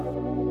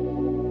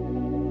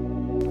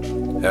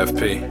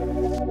FP.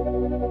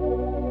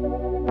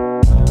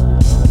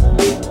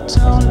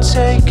 Don't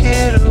take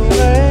it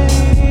away.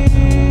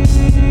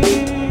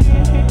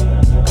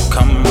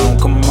 Come on,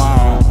 come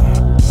on.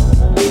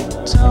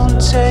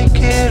 Don't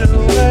take it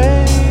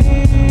away.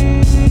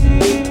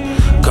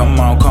 Come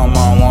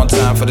on, one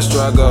time for the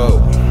struggle.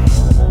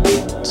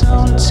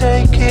 Don't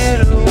take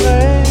it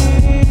away.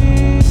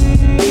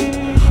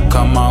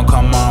 Come on,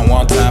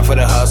 one time for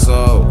the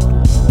hustle.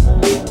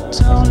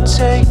 Don't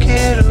take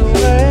it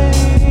away.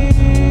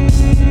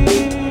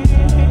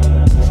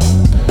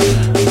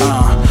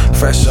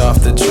 Fresh off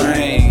the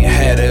train,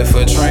 headed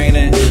for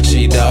training.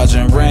 She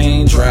dodging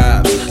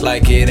raindrops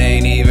like it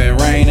ain't even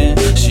raining.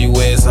 She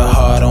wears her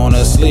heart on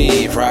her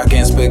sleeve,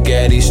 rocking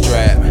spaghetti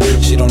strap.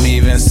 She don't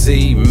even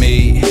see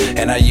me,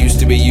 and I used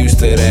to be used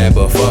to that,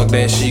 but fuck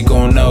that, she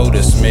gon'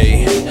 notice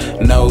me.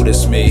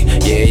 Notice me,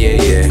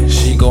 yeah.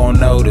 She gon'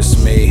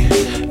 notice me.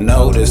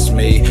 Notice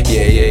me,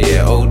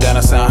 yeah. Oh, down,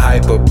 I sound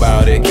hype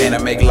about it. Can I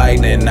make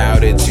lightning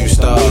out of 2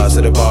 stars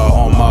at a bar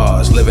on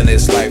Mars? Living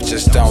this life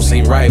just don't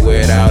seem right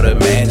without a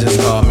man. Just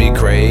call me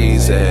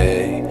crazy,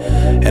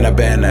 and I've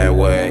been that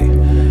way.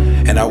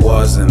 And I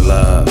was in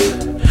love,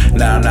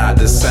 now I'm not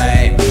the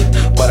same,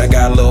 but I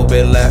got a little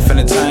bit left in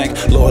the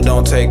tank. Lord,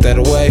 don't take that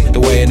away. The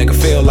way a nigga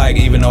feel like,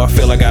 even though I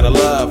feel I gotta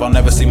love, I'll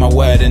never see my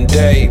wedding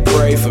day.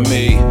 Pray for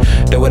me,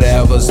 that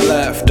whatever's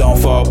left don't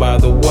fall by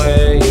the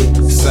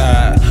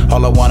wayside.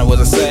 All I wanted was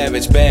a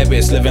savage, bad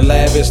bitch, living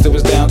lavish that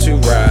was down to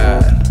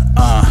ride.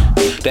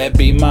 That'd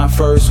be my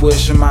first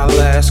wish and my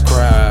last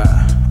cry.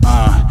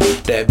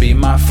 That'd be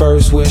my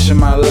first wish and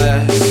my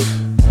last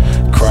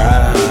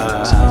cry.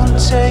 Don't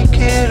take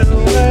it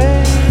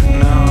away.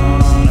 No.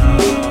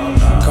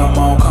 Come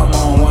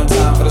on, one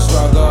time for the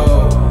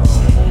struggle.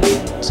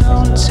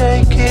 Don't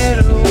take it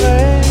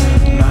away.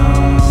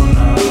 No.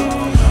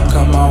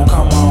 Come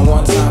on,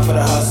 one time for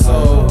the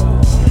hustle.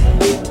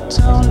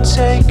 Don't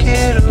take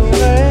it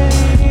away.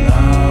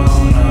 No.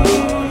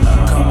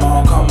 Come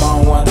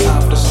on, one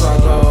time for the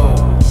struggle.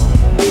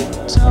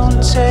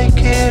 Don't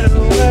take it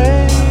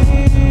away.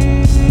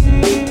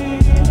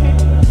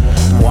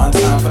 One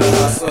time for the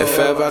hustle. If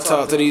ever I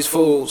talk to these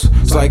fools,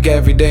 it's like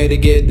every day they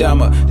get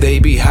dumber. They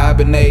be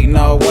hibernating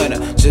all winter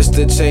just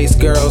to chase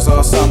girls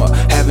all summer,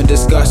 having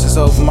discussions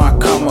over my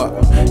come up.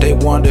 They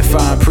wonder if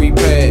I'm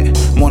prepared.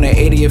 I'm on the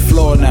 80th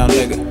floor now,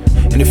 nigga.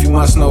 And if you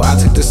must know, I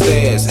took the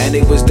stairs, and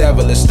it was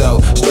devilish though.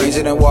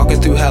 Stranger than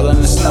walking through hell in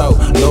the snow.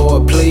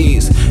 Lord,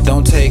 please,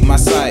 don't take my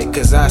sight,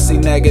 cause I see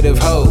negative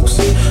hoes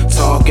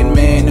talking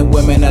men and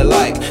women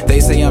alike. They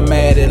say I'm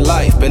mad at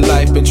life, but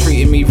life been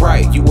treating me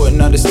right. You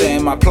wouldn't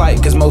understand my plight,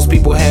 cause most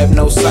people have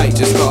no sight.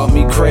 Just call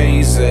me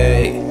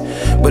crazy,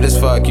 but it's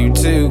fuck you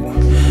too.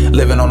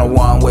 Living on a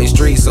one-way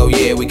street, so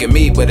yeah, we can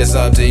meet, but it's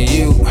up to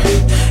you.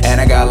 And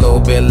I got a little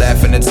bit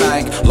left in the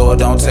tank. Lord,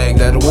 don't take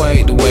that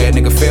away. The way a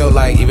nigga feel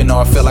like, even though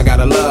I feel I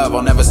gotta love,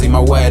 I'll never see my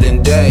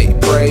wedding day.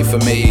 Pray for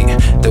me,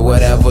 that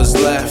whatever's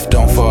left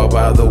don't fall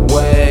by the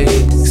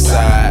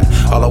wayside.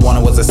 All I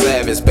wanted was a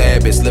savage,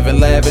 bad bitch, living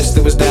lavish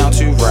that was down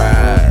to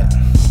ride.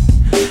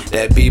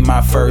 That'd be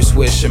my first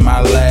wish and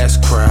my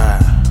last cry.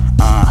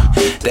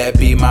 That'd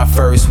be my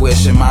first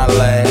wish and my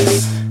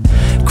last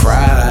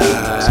cry.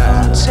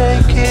 Don't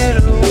take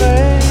it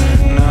away.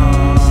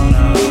 No.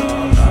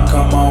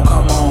 Come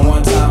on,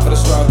 one time for the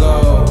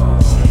struggle.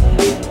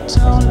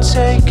 Don't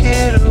take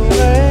it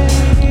away.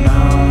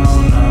 No.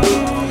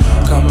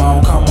 Come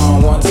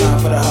on, one time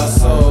for the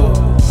hustle.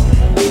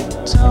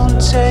 Don't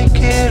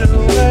take it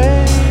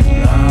away.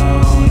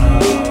 No.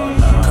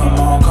 Come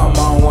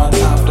on, one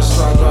time for the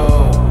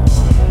struggle.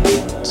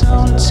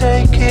 Don't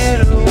take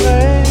it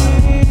away.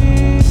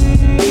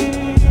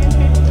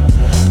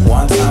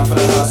 One time for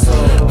the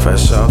hustle.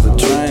 Fresh off the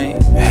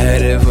train,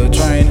 headed for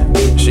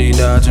training. She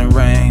dodging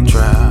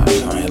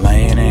raindrops,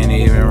 laying ain't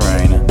even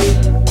raining.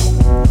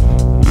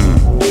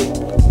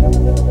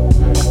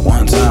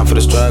 One time for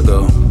the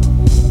struggle.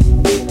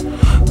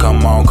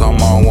 Come on,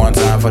 one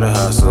time for the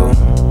hustle.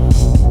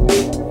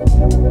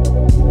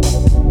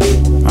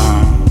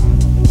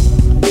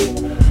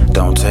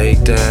 Don't take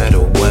that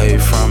away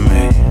from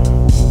me.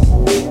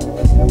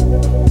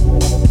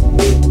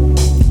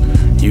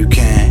 You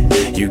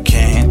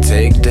can't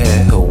take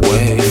that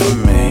away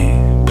from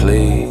me,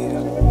 please.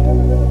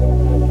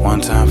 One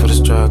time for the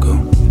struggle.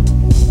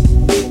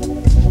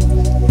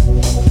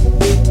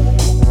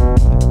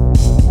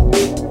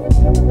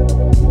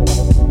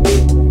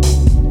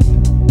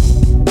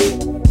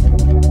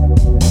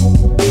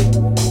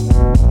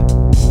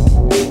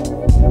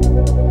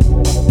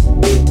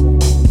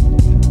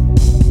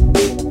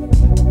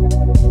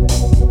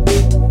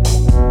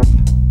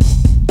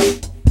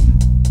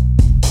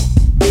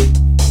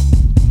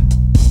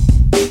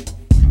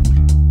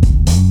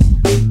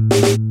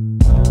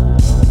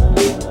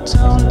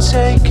 Don't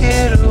take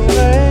it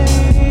away.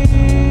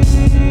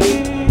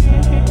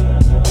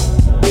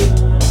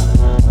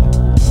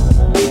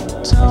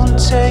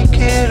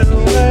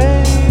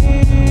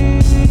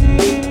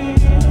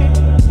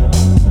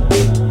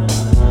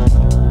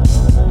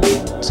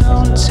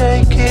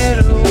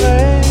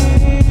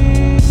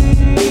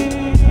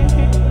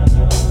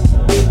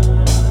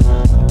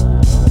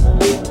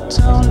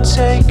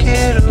 take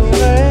it away.